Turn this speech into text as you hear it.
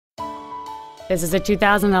This is a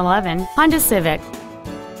 2011 Honda Civic.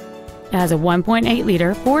 It has a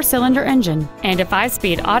 1.8-liter four-cylinder engine and a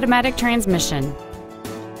 5-speed automatic transmission.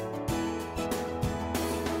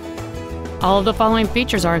 All of the following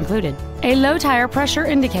features are included: a low tire pressure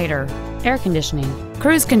indicator, air conditioning,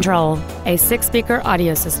 cruise control, a 6-speaker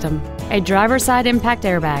audio system, a driver's side impact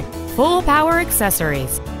airbag, full power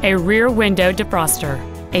accessories, a rear window defroster,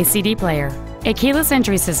 a CD player, a keyless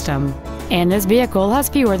entry system, and this vehicle has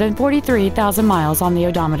fewer than 43,000 miles on the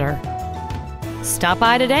odometer. Stop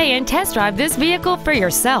by today and test drive this vehicle for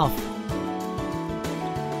yourself.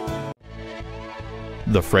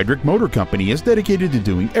 The Frederick Motor Company is dedicated to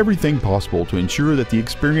doing everything possible to ensure that the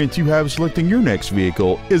experience you have selecting your next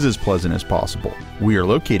vehicle is as pleasant as possible. We are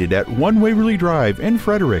located at 1 Waverly Drive in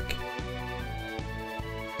Frederick.